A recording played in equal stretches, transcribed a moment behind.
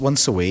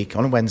once a week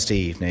on a Wednesday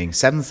evening,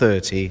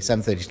 7:30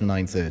 to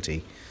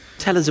 9:30.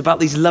 Tell us about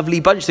these lovely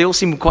bunch. They all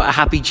seem quite a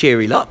happy,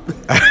 cheery lot.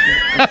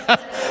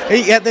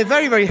 Yeah, they're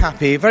very, very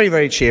happy, very,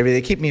 very cheery.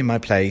 They keep me in my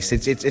place.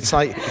 It's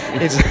like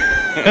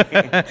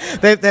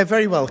they're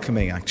very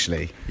welcoming,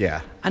 actually.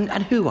 Yeah. And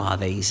who are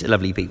these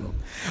lovely people?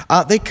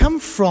 They come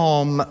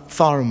from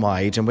far and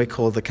wide, and we're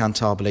called the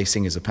Cantabile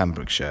Singers of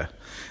Pembrokeshire.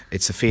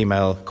 It's a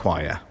female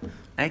choir.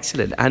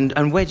 Excellent.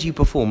 And where do you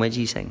perform? Where do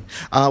you sing?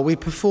 We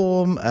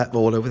perform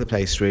all over the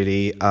place,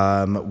 really.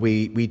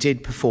 We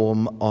did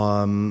perform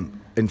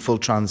in full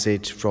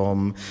transit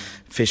from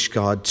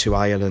Fishguard to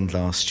Ireland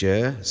last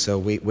year, so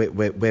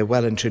we're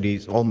well and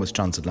truly almost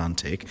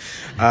transatlantic.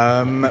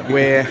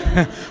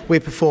 We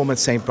perform at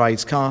St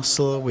Bride's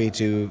Castle. We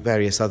do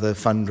various other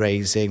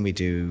fundraising. We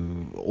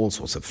do all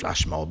sorts of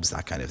flash mobs,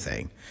 that kind of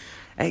thing.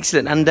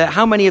 Excellent. And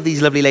how many of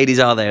these lovely ladies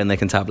are there in the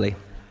Cantabile?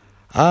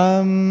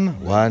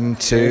 1,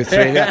 2,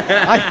 3.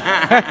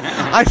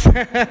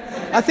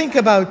 I think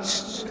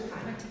about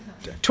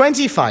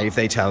 25,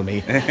 they tell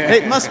me.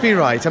 It must be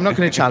right. I'm not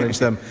going to challenge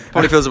them.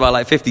 Probably feels about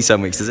like 50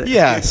 some weeks, does it?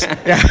 Yes.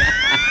 Yeah.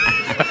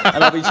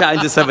 And I'll be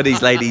chatting to some of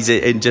these ladies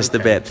in just a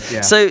bit.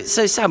 Yeah. So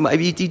Sam, do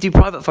you do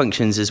private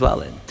functions as well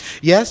then?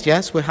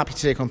 Yes. We're happy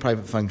to take on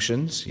private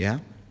functions, yeah.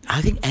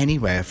 I think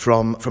anywhere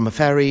from a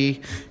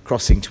ferry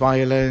crossing to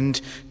Ireland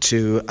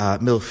to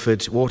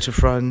Milford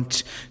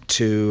waterfront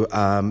to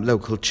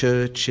local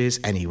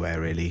churches,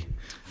 anywhere really.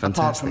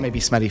 Fantastic. Apart from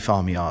maybe smelly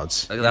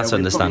farmyards. That's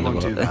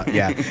understandable. Won't do that.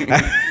 Yeah.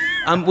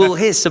 We'll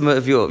hear some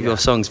of your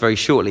songs very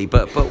shortly,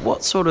 but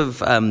what sort of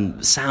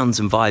sounds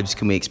and vibes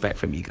can we expect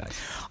from you guys?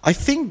 I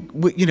think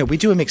we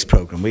do a mixed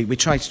program. We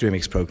try to do a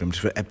mixed program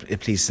to it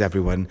pleases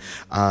everyone.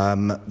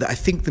 I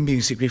think the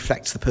music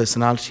reflects the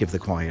personality of the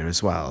choir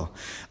as well.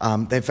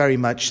 They're very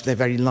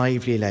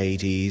lively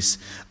ladies.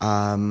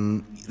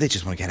 They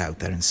just want to get out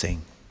there and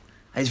sing.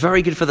 It's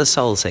very good for the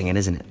soul singing,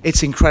 isn't it?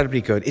 It's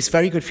incredibly good. It's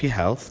very good for your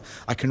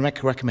health. I can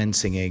recommend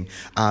singing.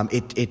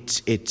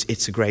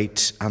 It's a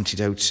great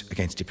antidote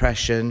against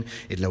depression.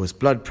 It lowers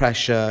blood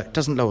pressure. It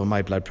doesn't lower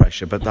my blood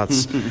pressure, but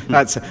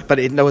but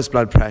it lowers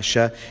blood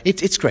pressure.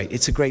 It's great.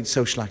 It's a great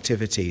social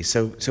activity.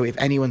 So if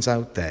anyone's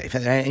out there, if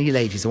there are any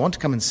ladies that want to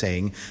come and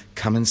sing.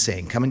 Come and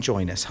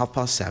join us.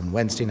 7:30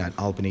 Wednesday night,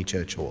 Albany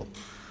Church Hall.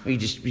 You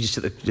just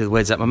took the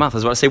words out of my mouth. I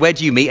was about to say, where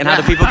do you meet and how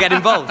do people get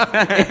involved?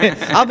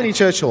 Albany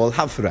Church Hall,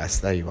 Haverfordwest,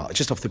 there you are,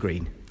 just off the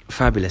green.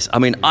 Fabulous. I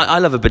mean, I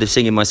love a bit of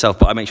singing myself,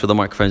 but I make sure the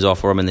microphone's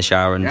off or I'm in the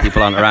shower and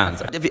people aren't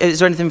around. Is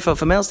there anything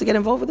for males to get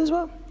involved with as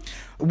well?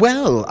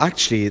 Well,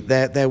 actually,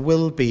 there's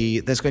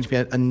going to be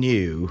a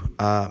new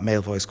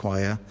male voice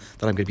choir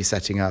that I'm going to be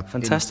setting up.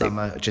 Fantastic. In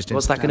summer,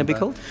 What's that going to be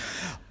called?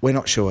 We're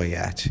not sure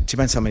yet.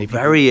 Depends how many people.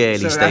 Very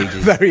early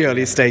stages. Very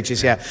early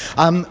stages, yeah.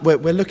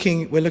 We're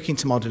looking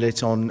to model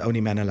it on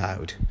Only Men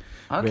Allowed.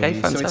 Okay, really.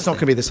 fantastic. So it's not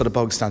going to be the sort of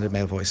bog standard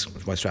male voice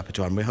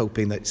repertoire, and we're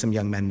hoping that some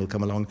young men will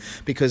come along,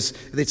 because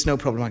it's no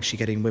problem actually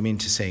getting women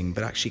to sing,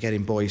 but actually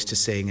getting boys to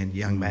sing and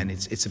young men,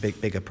 it's a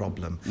bigger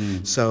problem.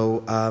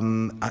 So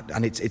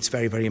and it's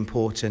very, very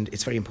important.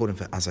 It's very important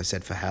for, as I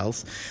said, for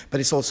health, but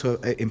it's also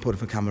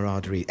important for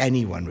camaraderie.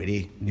 Anyone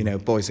really,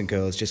 boys and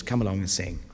girls, just come along and sing.